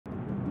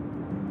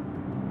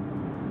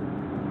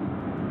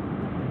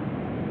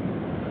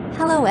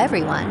Hello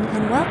everyone,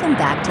 and welcome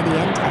back to the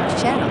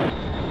entech channel.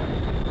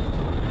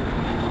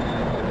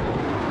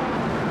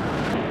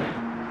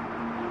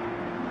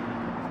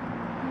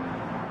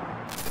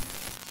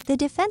 The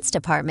Defense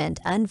Department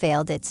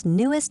unveiled its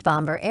newest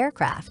bomber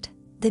aircraft,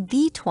 the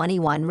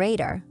B-21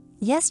 Raider,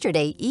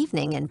 yesterday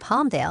evening in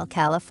Palmdale,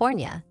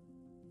 California.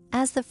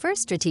 As the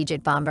first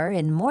strategic bomber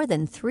in more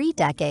than 3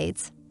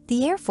 decades,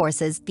 the Air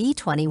Force's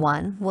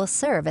B-21 will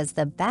serve as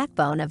the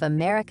backbone of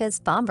America's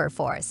bomber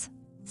force,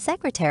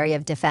 Secretary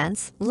of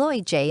Defense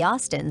Lloyd J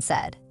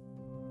said.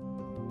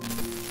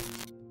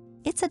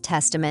 It's a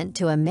testament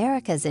to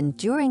America's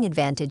enduring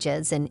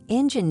advantages in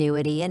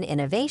ingenuity and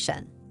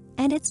innovation,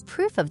 and it's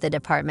proof of the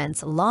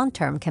department's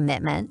long-term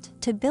commitment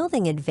to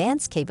building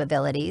advanced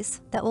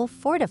capabilities that will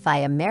fortify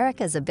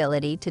America's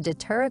ability to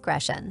deter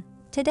aggression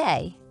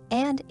today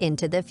and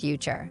into the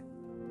future.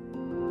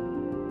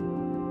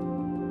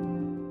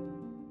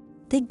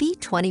 The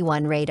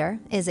B-21 Raider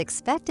is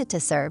expected to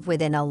serve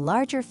within a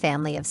larger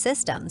family of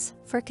systems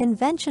for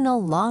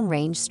conventional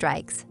long-range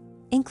strikes,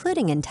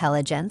 including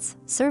intelligence,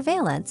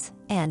 surveillance,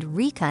 and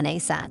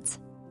reconnaissance,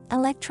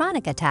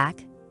 electronic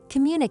attack,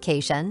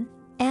 communication,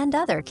 and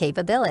other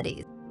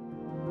capabilities.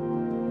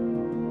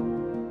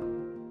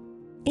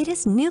 It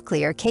is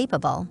nuclear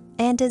capable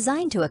and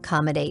designed to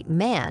accommodate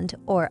manned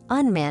or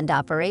unmanned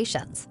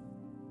operations.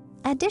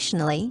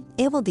 Additionally,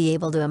 it will be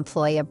able to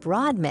employ a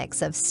broad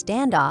mix of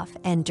standoff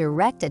and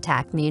direct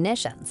attack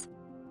munitions.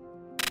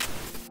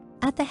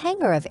 At the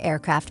hangar of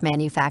aircraft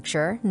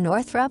manufacturer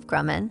Northrop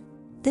Grumman,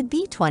 the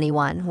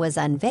B-21 was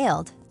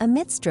unveiled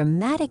amidst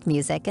dramatic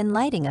music and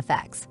lighting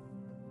effects.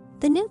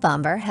 The new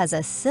bomber has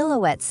a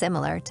silhouette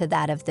similar to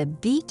that of the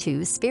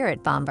B-2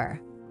 Spirit bomber.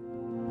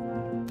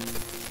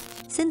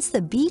 Since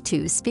the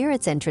B-2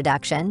 Spirit's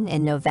introduction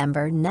in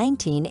November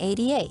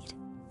 1988,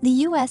 the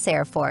U.S.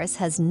 Air Force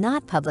has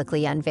not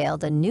publicly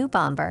unveiled a new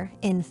bomber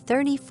in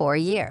 34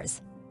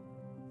 years.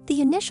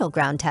 The initial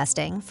ground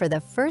testing for the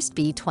first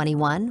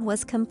B-21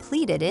 was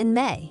completed in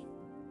May.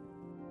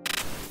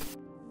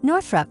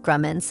 Northrop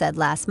Grumman said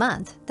last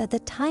month that the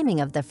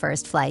timing of the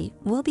first flight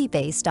will be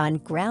based on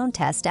ground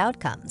test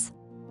outcomes.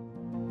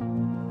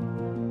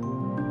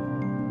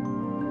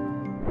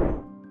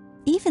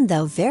 Even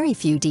though very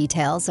few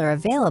details are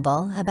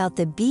available about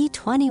the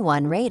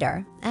B-21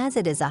 Raider, as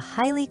it is a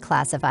highly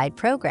classified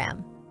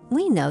program,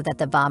 we know that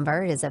the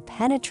bomber is a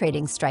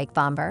penetrating strike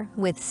bomber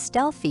with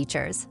stealth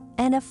features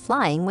and a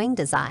flying wing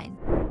design.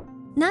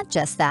 Not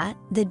just that,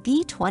 the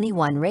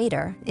B-21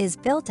 Raider is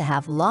built to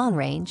have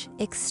long-range,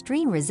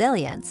 extreme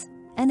resilience,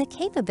 and the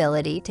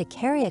capability to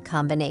carry a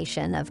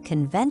combination of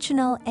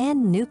conventional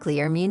and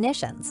nuclear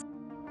munitions.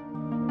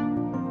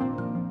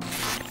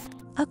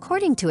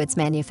 According to its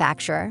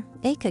manufacturer,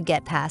 it could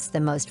get past the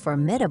most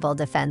formidable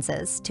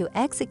defenses to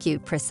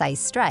execute precise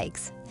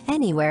strikes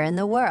anywhere in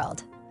the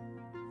world.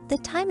 The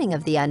timing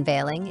of the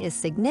unveiling is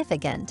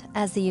significant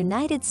as the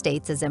United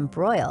States is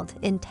embroiled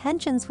in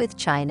tensions with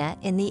China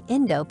in the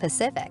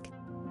Indo-Pacific.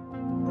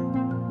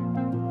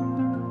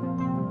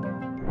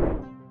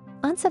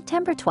 On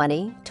September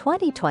 20,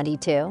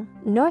 2022,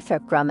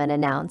 Northrop Grumman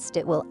announced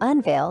it will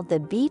unveil the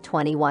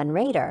B-21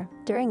 Raider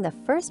during the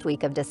first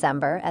week of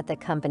December at the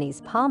company's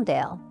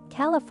Palmdale,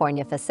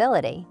 California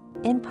facility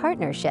in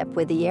partnership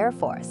with the Air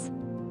Force.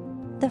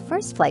 The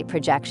first flight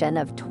projection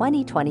of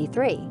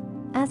 2023,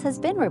 as has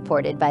been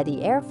reported by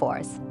the Air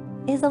Force,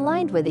 is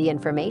aligned with the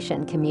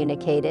information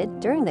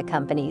communicated during the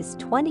company's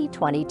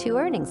 2022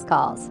 earnings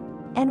calls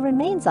and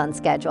remains on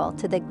schedule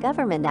to the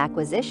Government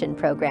Acquisition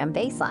Program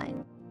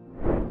baseline.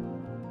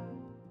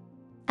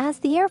 As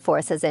the Air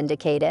Force has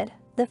indicated,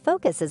 the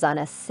focus is on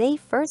a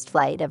safe first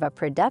flight of a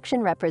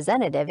production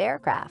representative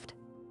aircraft.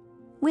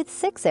 With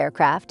 6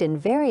 aircraft in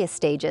various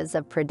stages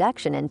of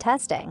production and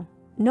testing,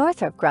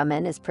 Northrop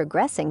Grumman is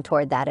progressing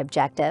toward that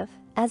objective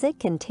as it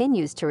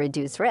continues to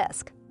reduce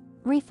risk,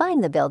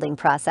 refine the building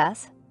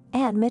process,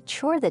 and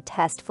mature the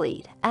test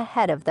fleet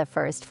ahead of the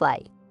first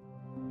flight.